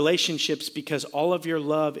your relationships because all of your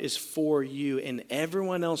love is for you and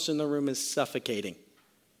everyone else in the room is suffocating.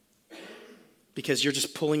 Because you're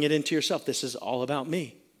just pulling it into yourself. This is all about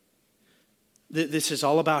me. This is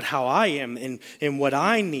all about how I am and what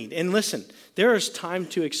I need. And listen, there is time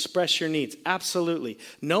to express your needs. Absolutely.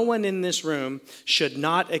 No one in this room should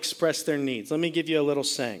not express their needs. Let me give you a little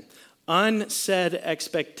saying. Unsaid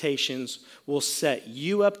expectations will set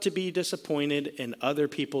you up to be disappointed and other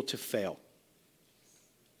people to fail.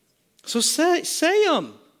 So say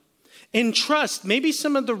them. And trust, maybe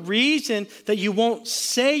some of the reason that you won't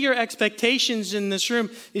say your expectations in this room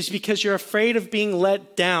is because you're afraid of being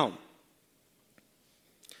let down.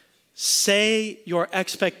 Say your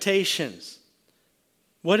expectations.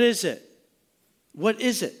 What is it? What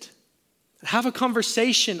is it? Have a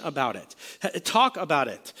conversation about it. Talk about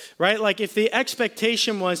it, right? Like if the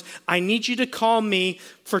expectation was, I need you to call me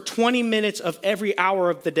for 20 minutes of every hour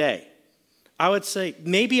of the day, I would say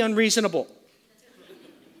maybe unreasonable.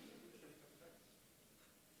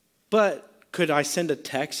 But could I send a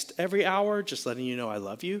text every hour just letting you know I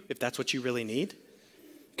love you, if that's what you really need?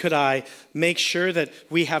 Could I make sure that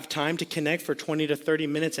we have time to connect for 20 to 30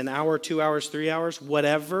 minutes, an hour, 2 hours, 3 hours,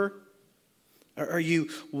 whatever? Are you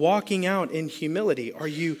walking out in humility? Are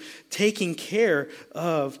you taking care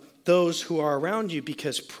of those who are around you?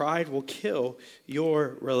 Because pride will kill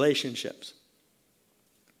your relationships.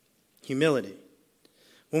 Humility.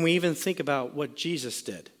 When we even think about what Jesus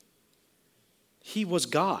did, he was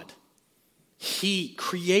God. He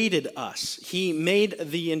created us. He made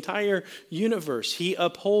the entire universe. He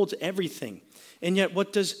upholds everything. And yet,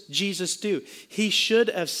 what does Jesus do? He should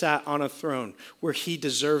have sat on a throne where he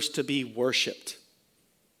deserves to be worshiped.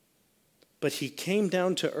 But he came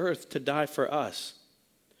down to earth to die for us.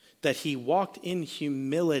 That he walked in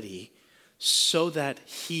humility so that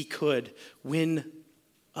he could win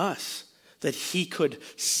us. That he could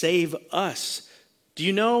save us. Do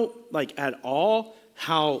you know, like at all,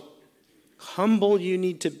 how humble you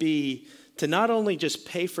need to be to not only just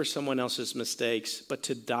pay for someone else's mistakes, but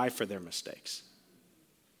to die for their mistakes?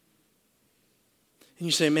 And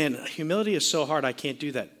you say, man, humility is so hard, I can't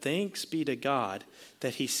do that. Thanks be to God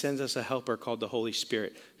that he sends us a helper called the Holy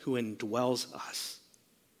Spirit who indwells us.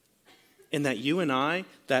 And that you and I,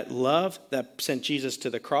 that love that sent Jesus to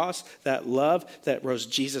the cross, that love that rose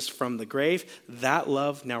Jesus from the grave, that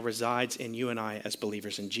love now resides in you and I as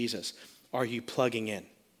believers in Jesus. Are you plugging in?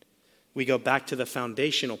 We go back to the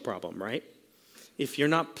foundational problem, right? If you're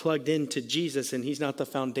not plugged into Jesus and he's not the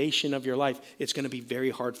foundation of your life, it's going to be very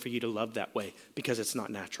hard for you to love that way because it's not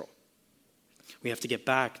natural. We have to get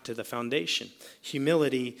back to the foundation.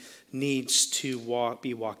 Humility needs to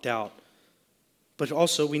be walked out. But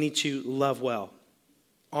also we need to love well.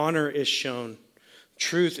 Honor is shown.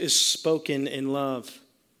 Truth is spoken in love.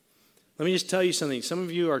 Let me just tell you something. Some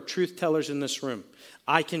of you are truth tellers in this room.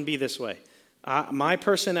 I can be this way. My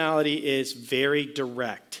personality is very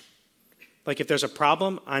direct. Like if there's a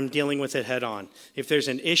problem, I'm dealing with it head on. If there's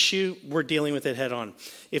an issue, we're dealing with it head on.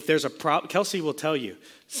 If there's a problem, Kelsey will tell you,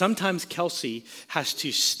 sometimes Kelsey has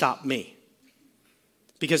to stop me.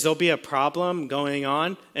 Because there'll be a problem going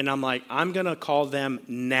on, and I'm like, I'm going to call them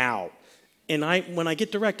now. And when I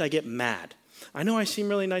get direct, I get mad. I know I seem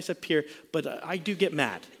really nice up here, but I do get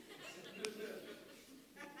mad.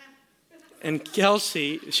 And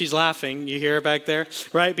Kelsey, she's laughing. You hear her back there,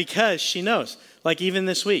 right? Because she knows. Like even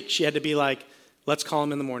this week, she had to be like, let's call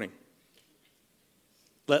him in the morning.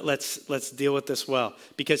 Let's deal with this well.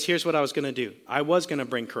 Because here's what I was going to do. I was going to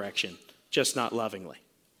bring correction, just not lovingly.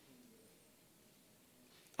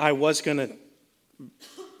 I was going to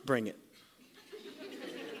bring it.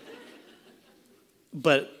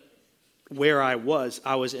 But where I was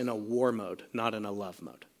in a war mode, not in a love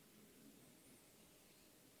mode.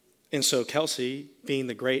 And so Kelsey, being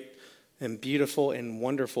the great and beautiful and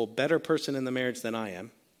wonderful, better person in the marriage than I am,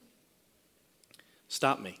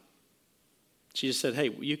 stopped me. She just said, hey,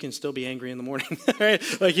 you can still be angry in the morning. Right?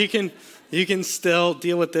 Like you can still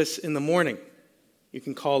deal with this in the morning. You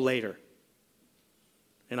can call later.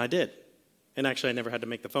 And I did. And actually, I never had to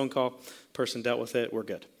make the phone call. Person dealt with it. We're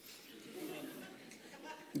good.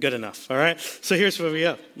 Good enough, all right? So here's where we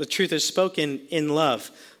go. The truth is spoken in love.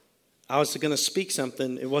 I was going to speak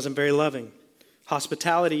something. It wasn't very loving.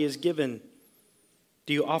 Hospitality is given.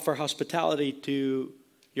 Do you offer hospitality to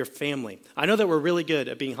your family? I know that we're really good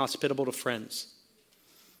at being hospitable to friends,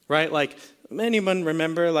 right? Like, anyone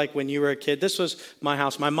remember, like, when you were a kid? This was my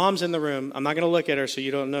house. My mom's in the room. I'm not going to look at her so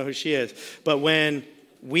you don't know who she is. But when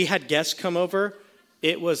we had guests come over,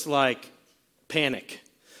 it was like panic.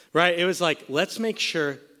 Right? It was like, let's make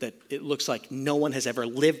sure that it looks like no one has ever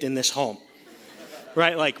lived in this home.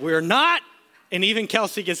 Right? Like, we're not. And even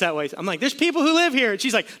Kelsey gets that way. I'm like, there's people who live here. And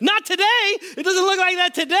she's like, not today. It doesn't look like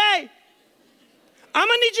that today. I'm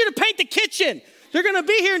going to need you to paint the kitchen. They're going to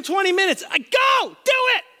be here in 20 minutes. Go! Do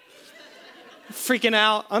it! I'm freaking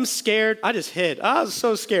out. I'm scared. I just hid. I was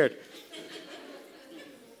so scared.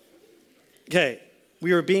 Okay.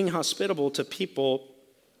 We were being hospitable to people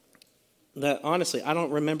that, honestly, I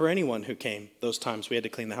don't remember anyone who came those times we had to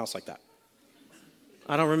clean the house like that.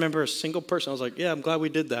 I don't remember a single person. I was like, yeah, I'm glad we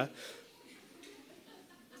did that.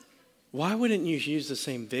 Why wouldn't you use the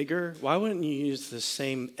same vigor? Why wouldn't you use the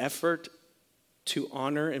same effort to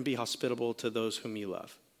honor and be hospitable to those whom you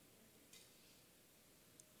love?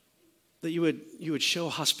 That you would show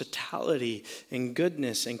hospitality and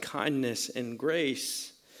goodness and kindness and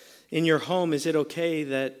grace. In your home, is it okay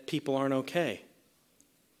that people aren't okay?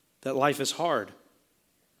 That life is hard?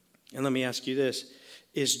 And let me ask you this.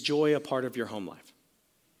 Is joy a part of your home life?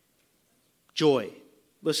 Joy.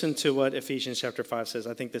 Listen to what Ephesians chapter 5 says.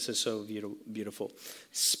 I think this is so beautiful.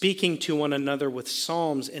 Speaking to one another with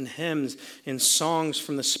psalms and hymns and songs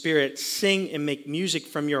from the Spirit, sing and make music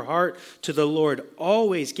from your heart to the Lord,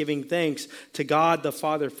 always giving thanks to God the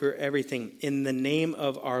Father for everything in the name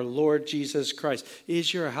of our Lord Jesus Christ.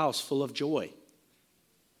 Is your house full of joy?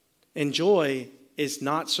 And joy is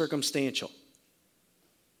not circumstantial.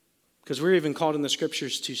 Because we're even called in the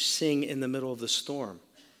scriptures to sing in the middle of the storm.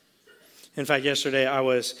 In fact, yesterday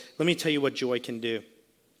let me tell you what joy can do.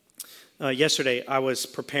 Yesterday I was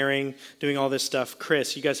preparing, doing all this stuff.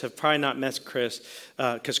 Chris, you guys have probably not met Chris,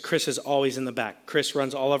 because Chris is always in the back. Chris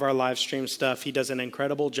runs all of our live stream stuff. He does an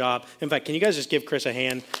incredible job. In fact, can you guys just give Chris a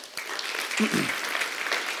hand?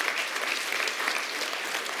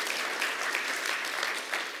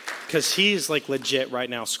 Because he's like legit right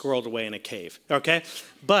now squirreled away in a cave, okay?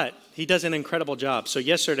 But he does an incredible job. So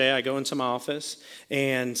yesterday I go into my office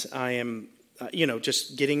and I am,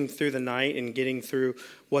 just getting through the night and getting through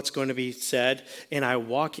what's going to be said. And I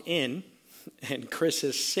walk in and Chris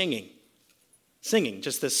is singing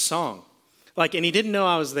just this song. And he didn't know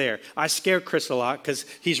I was there. I scare Chris a lot because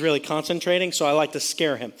he's really concentrating, so I like to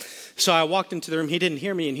scare him. So I walked into the room, he didn't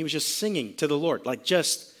hear me, and he was just singing to the Lord,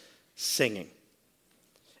 just singing.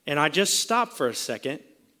 And I just stopped for a second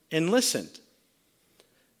and listened.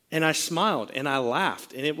 And I smiled and I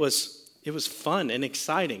laughed. And it was fun and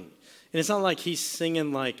exciting. And it's not like he's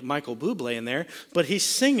singing like Michael Bublé in there, but he's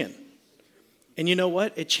singing. And you know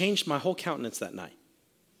what? It changed my whole countenance that night.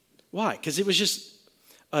 Why? Because it was just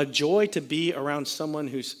a joy to be around someone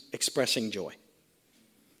who's expressing joy.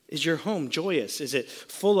 Is your home joyous? Is it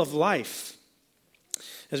full of life?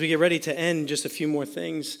 As we get ready to end, just a few more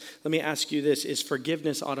things, let me ask you this. Is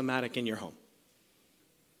forgiveness automatic in your home?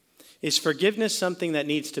 Is forgiveness something that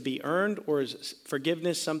needs to be earned, or is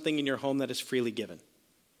forgiveness something in your home that is freely given?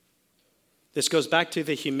 This goes back to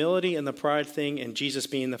the humility and the pride thing and Jesus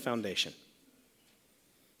being the foundation.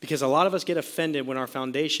 Because a lot of us get offended when our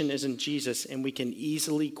foundation isn't Jesus, and we can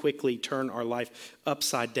easily, quickly turn our life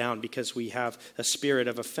upside down because we have a spirit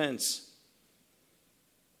of offense.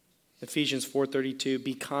 Ephesians 4:32,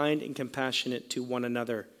 be kind and compassionate to one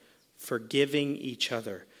another, forgiving each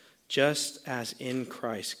other, just as in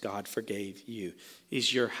Christ God forgave you.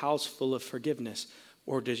 Is your house full of forgiveness?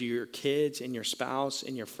 Or do your kids and your spouse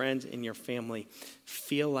and your friends and your family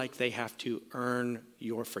feel like they have to earn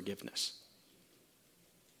your forgiveness?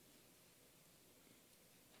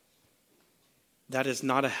 That is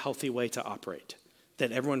not a healthy way to operate.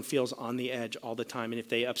 That everyone feels on the edge all the time. And if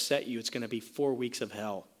they upset you, it's going to be 4 weeks of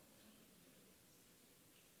hell.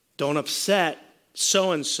 Don't upset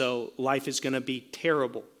so-and-so. Life is going to be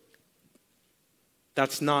terrible.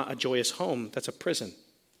 That's not a joyous home. That's a prison.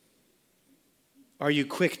 Are you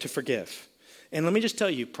quick to forgive? And let me just tell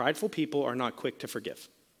you, prideful people are not quick to forgive.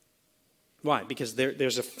 Why? Because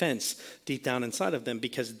there's offense deep down inside of them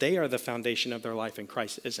because they are the foundation of their life and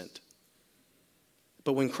Christ isn't.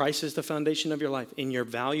 But when Christ is the foundation of your life, in your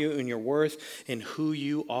value, in your worth, in who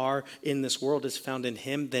you are in this world is found in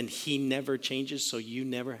him, then he never changes, so you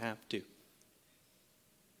never have to.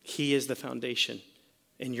 He is the foundation,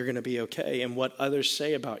 and you're going to be okay. And what others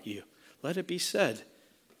say about you, let it be said,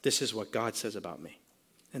 this is what God says about me.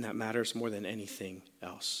 And that matters more than anything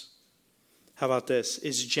else. How about this?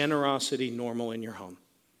 Is generosity normal in your home?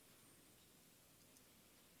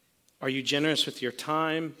 Are you generous with your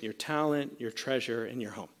time, your talent, your treasure in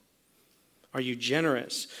your home? Are you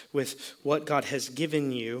generous with what God has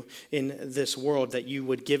given you in this world, that you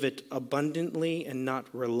would give it abundantly and not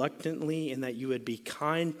reluctantly, and that you would be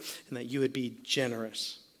kind and that you would be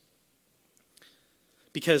generous?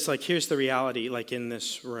 Because, here's the reality, in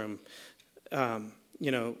this room,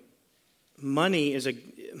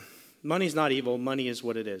 money's not evil. Money is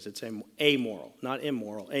what it is. It's amoral, not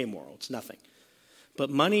immoral, amoral. It's nothing. But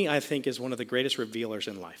money, I think, is one of the greatest revealers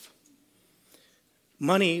in life.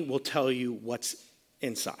 Money will tell you what's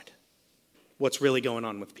inside, what's really going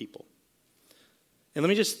on with people. And let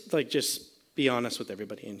me just be honest with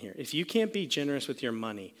everybody in here. If you can't be generous with your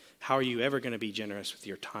money, how are you ever going to be generous with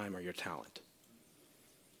your time or your talent?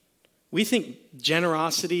 We think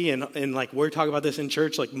generosity, and we're talking about this in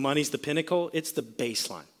church, money's the pinnacle. It's the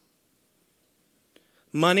baseline.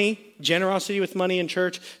 Money, generosity with money in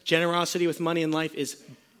church, generosity with money in life is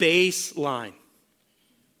baseline.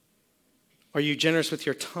 Are you generous with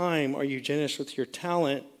your time? Are you generous with your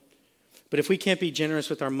talent? But if we can't be generous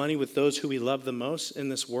with our money with those who we love the most in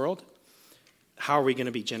this world, how are we going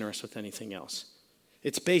to be generous with anything else?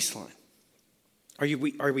 It's baseline.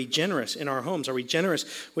 Are we generous in our homes? Are we generous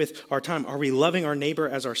with our time? Are we loving our neighbor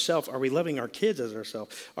as ourselves? Are we loving our kids as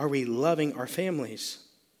ourselves? Are we loving our families?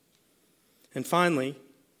 And finally,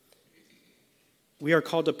 we are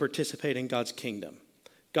called to participate in God's kingdom.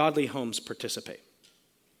 Godly homes participate.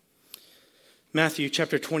 Matthew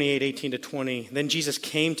chapter 28, 18 to 20. Then Jesus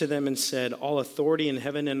came to them and said, all authority in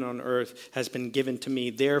heaven and on earth has been given to me.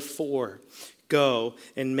 Therefore, go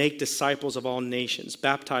and make disciples of all nations,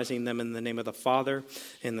 baptizing them in the name of the Father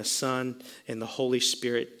and the Son and the Holy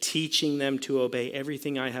Spirit, teaching them to obey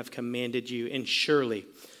everything I have commanded you. And surely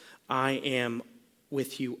I am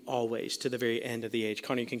with you always to the very end of the age.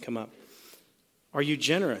 Connie, you can come up. Are you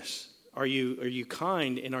generous? Are you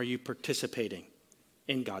kind? And are you participating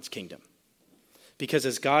in God's kingdom? Because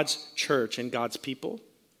as God's church and God's people,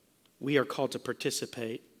 we are called to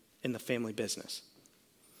participate in the family business.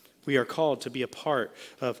 We are called to be a part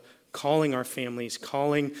of calling our families,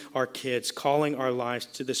 calling our kids, calling our lives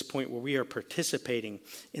to this point where we are participating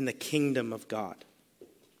in the kingdom of God.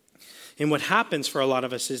 And what happens for a lot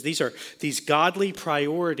of us is these are these godly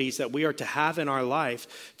priorities that we are to have in our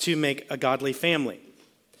life to make a godly family.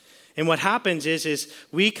 And what happens is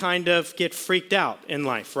we kind of get freaked out in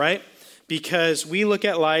life, right? Because we look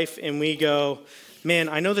at life and we go, man,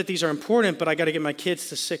 I know that these are important, but I got to get my kids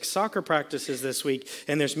to 6 soccer practices this week,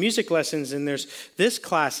 and there's music lessons, and there's this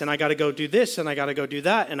class, and I got to go do this, and I got to go do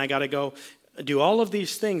that, and I got to go do all of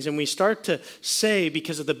these things. And we start to say,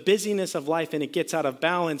 because of the busyness of life and it gets out of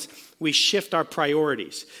balance, we shift our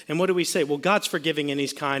priorities. And what do we say? Well, God's forgiving and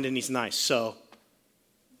he's kind and he's nice, so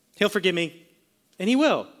he'll forgive me, and he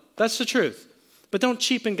will. That's the truth. But don't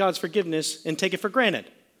cheapen God's forgiveness and take it for granted.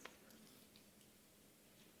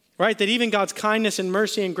 Right? That even God's kindness and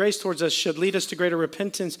mercy and grace towards us should lead us to greater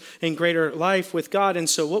repentance and greater life with God. And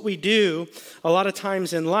so what we do a lot of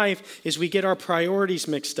times in life is we get our priorities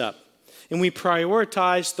mixed up. And we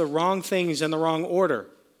prioritize the wrong things in the wrong order.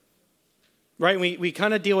 Right? We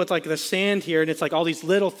kind of deal with the sand here, and it's all these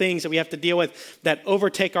little things that we have to deal with that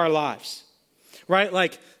overtake our lives. Right?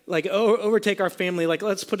 Overtake our family.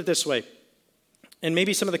 Let's put it this way. And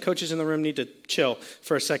maybe some of the coaches in the room need to chill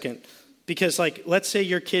for a second. Because let's say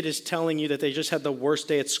your kid is telling you that they just had the worst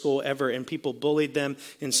day at school ever and people bullied them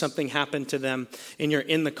and something happened to them, and you're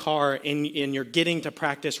in the car and you're getting to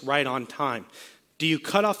practice right on time. Do you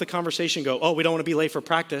cut off the conversation and go, oh, we don't want to be late for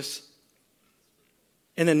practice?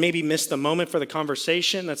 And then maybe miss the moment for the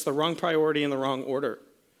conversation? That's the wrong priority in the wrong order.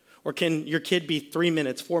 Or can your kid be 3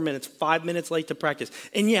 minutes, 4 minutes, 5 minutes late to practice?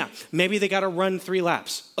 And yeah, maybe they got to run 3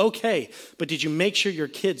 laps. Okay, but did you make sure your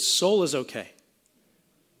kid's soul is okay?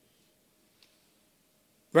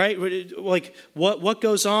 Right? What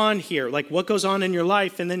goes on here? What goes on in your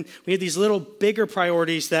life? And then we have these little bigger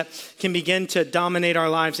priorities that can begin to dominate our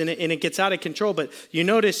lives, and it gets out of control. But you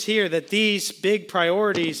notice here that these big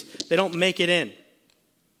priorities, they don't make it in.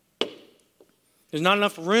 There's not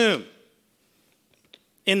enough room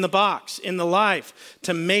in the box, in the life,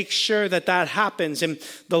 to make sure that that happens. And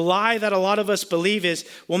the lie that a lot of us believe is,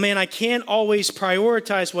 well, man, I can't always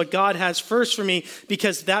prioritize what God has first for me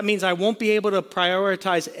because that means I won't be able to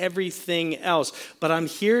prioritize everything else. But I'm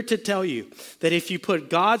here to tell you that if you put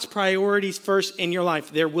God's priorities first in your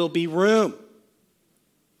life, there will be room.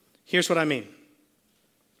 Here's what I mean.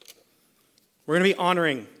 We're going to be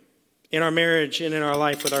honoring in our marriage and in our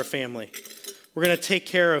life with our family. We're going to take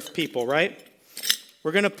care of people, right?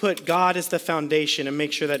 We're going to put God as the foundation and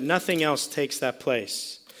make sure that nothing else takes that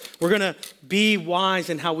place. We're going to be wise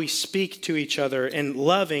in how we speak to each other and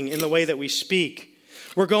loving in the way that we speak.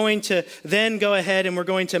 We're going to then go ahead and we're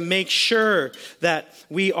going to make sure that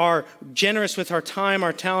we are generous with our time,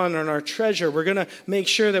 our talent, and our treasure. We're going to make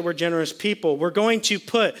sure that we're generous people. We're going to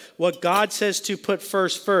put what God says to put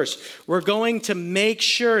first. We're going to make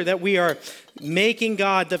sure that we are making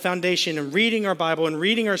God the foundation and reading our Bible and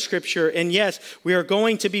reading our scripture. And yes, we are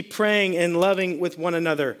going to be praying and loving with one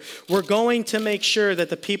another. We're going to make sure that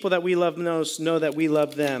the people that we love most know that we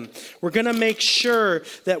love them. We're going to make sure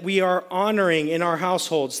that we are honoring in our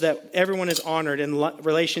households, that everyone is honored and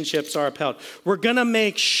relationships are upheld. We're going to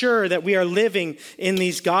make sure that we are living in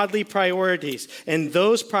these godly priorities. And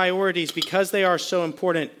those priorities, because they are so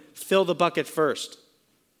important, fill the bucket first.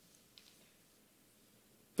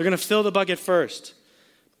 They're going to fill the bucket first.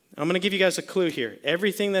 I'm going to give you guys a clue here.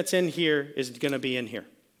 Everything that's in here is going to be in here.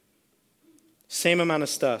 Same amount of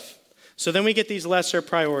stuff. So then we get these lesser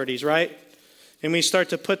priorities, right? And we start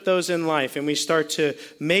to put those in life, and we start to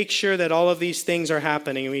make sure that all of these things are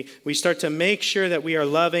happening. And we start to make sure that we are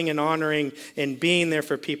loving and honoring and being there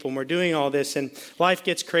for people. And we're doing all this, and life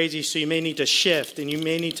gets crazy, so you may need to shift, and you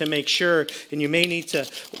may need to make sure, and you may need to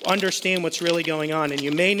understand what's really going on, and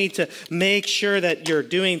you may need to make sure that you're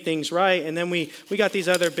doing things right. And then we got these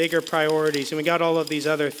other bigger priorities, and we got all of these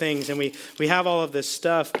other things, and we have all of this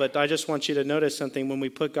stuff. But I just want you to notice something. When we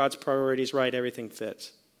put God's priorities right, everything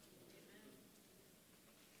fits.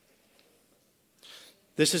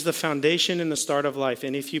 This is the foundation and the start of life.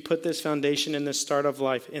 And if you put this foundation and this start of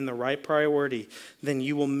life in the right priority, then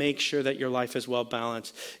you will make sure that your life is well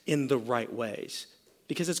balanced in the right ways.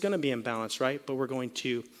 Because it's going to be imbalanced, right? But we're going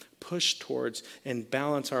to push towards and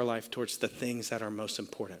balance our life towards the things that are most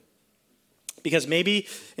important. Because maybe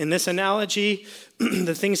in this analogy,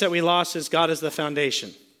 the things that we lost is God is the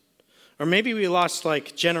foundation. Or maybe we lost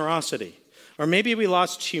like generosity. Or maybe we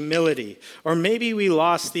lost humility. Or maybe we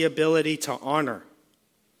lost the ability to honor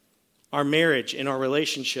our marriage and our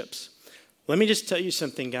relationships. Let me just tell you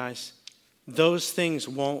something, guys. Those things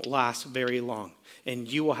won't last very long,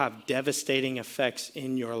 and you will have devastating effects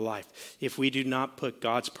in your life if we do not put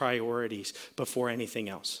God's priorities before anything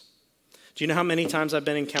else. Do you know how many times I've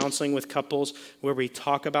been in counseling with couples where we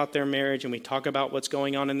talk about their marriage and we talk about what's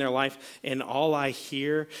going on in their life, and all I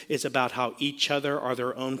hear is about how each other are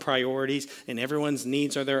their own priorities and everyone's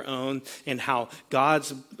needs are their own, and how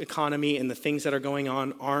God's economy and the things that are going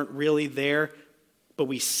on aren't really there, but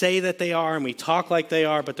we say that they are and we talk like they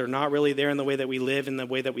are, but they're not really there in the way that we live, in the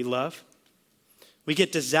way that we love. We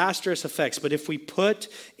get disastrous effects. But if we put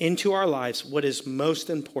into our lives what is most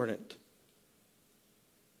important,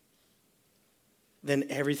 then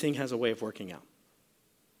everything has a way of working out.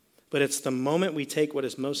 But it's the moment we take what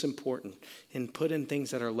is most important and put in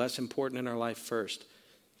things that are less important in our life first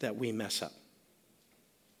that we mess up.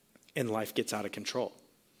 And life gets out of control.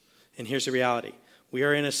 And here's the reality. We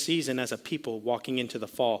are in a season as a people walking into the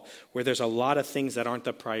fall where there's a lot of things that aren't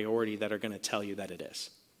the priority that are going to tell you that it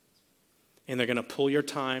is. And they're going to pull your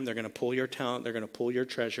time, they're going to pull your talent, they're going to pull your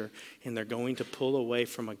treasure, and they're going to pull away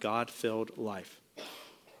from a God-filled life.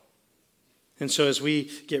 And so as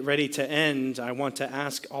we get ready to end, I want to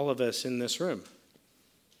ask all of us in this room,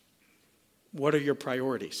 what are your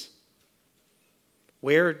priorities?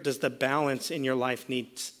 Where does the balance in your life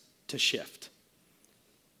need to shift?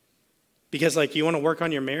 Because you want to work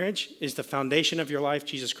on your marriage? Is the foundation of your life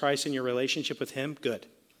Jesus Christ and your relationship with him? Good.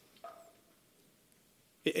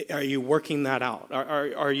 Are you working that out?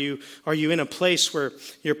 Are you in a place where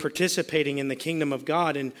you're participating in the kingdom of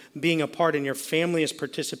God and being a part, and your family is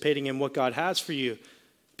participating in what God has for you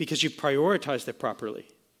because you've prioritized it properly?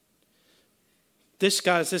 This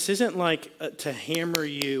isn't to hammer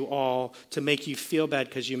you all to make you feel bad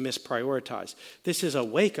because you misprioritized. This is a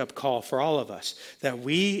wake-up call for all of us that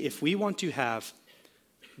if we want to have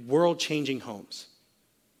world-changing homes,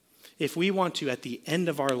 if we want to, at the end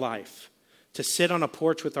of our life, to sit on a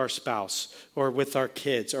porch with our spouse or with our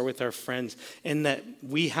kids or with our friends, and that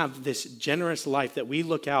we have this generous life that we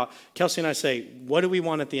look out. Kelsey and I say, what do we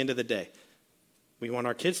want at the end of the day? We want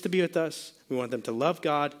our kids to be with us. We want them to love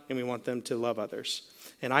God, and we want them to love others.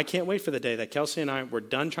 And I can't wait for the day that Kelsey and I, we're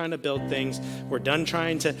done trying to build things. We're done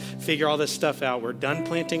trying to figure all this stuff out. We're done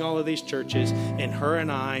planting all of these churches. And her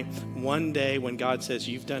and I, one day when God says,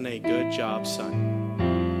 you've done a good job,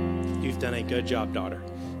 son. You've done a good job, daughter.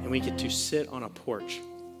 And we get to sit on a porch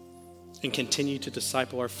and continue to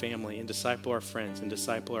disciple our family and disciple our friends and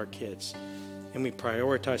disciple our kids. And we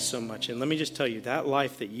prioritize so much. And let me just tell you, that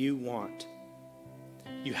life that you want,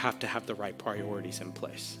 you have to have the right priorities in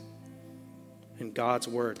place. And God's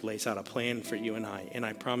word lays out a plan for you and I. And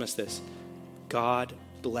I promise this, God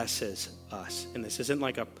blesses us. And this isn't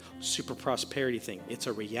like a super prosperity thing. It's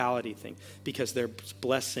a reality thing, because there's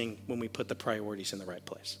blessing when we put the priorities in the right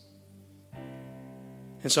place.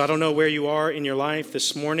 And so I don't know where you are in your life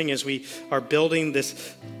this morning as we are building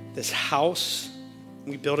this house.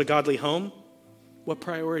 We build a godly home. What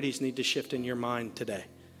priorities need to shift in your mind today?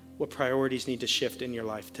 What priorities need to shift in your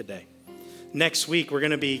life today? Next week, we're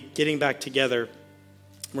going to be getting back together.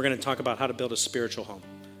 We're going to talk about how to build a spiritual home,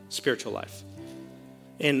 spiritual life.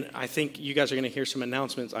 And I think you guys are going to hear some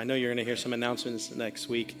announcements. I know you're going to hear some announcements next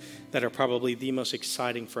week that are probably the most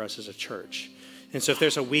exciting for us as a church. And so if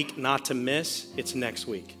there's a week not to miss, it's next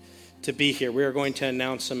week to be here. We are going to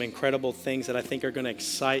announce some incredible things that I think are going to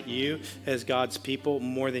excite you as God's people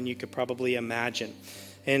more than you could probably imagine.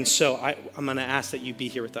 And so I'm going to ask that you be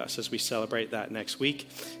here with us as we celebrate that next week.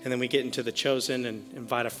 And then we get into the chosen and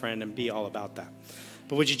invite a friend and be all about that.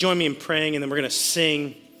 But would you join me in praying, and then we're going to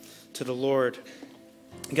sing to the Lord.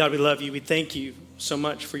 God, we love you. We thank you so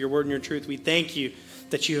much for your word and your truth. We thank you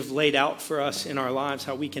that you have laid out for us in our lives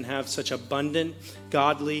how we can have such abundant,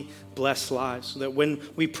 godly, blessed lives. So that when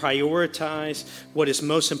we prioritize what is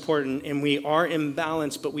most important, and we are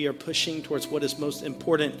imbalanced, but we are pushing towards what is most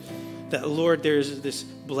important, that, Lord, there's this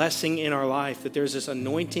blessing in our life, that there's this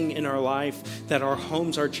anointing in our life, that our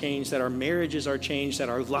homes are changed, that our marriages are changed, that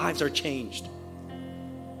our lives are changed.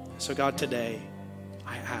 So, God, today,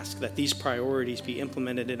 I ask that these priorities be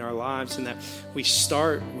implemented in our lives, and that we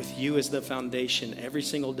start with you as the foundation every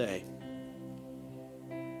single day.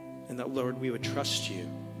 And that, Lord, we would trust you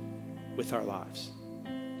with our lives.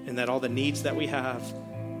 And that all the needs that we have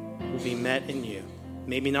will be met in you.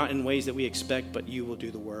 Maybe not in ways that we expect, but you will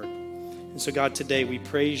do the work. And so, God, today we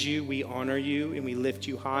praise you, we honor you, and we lift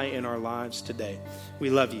you high in our lives today. We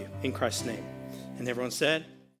love you in Christ's name. And everyone said...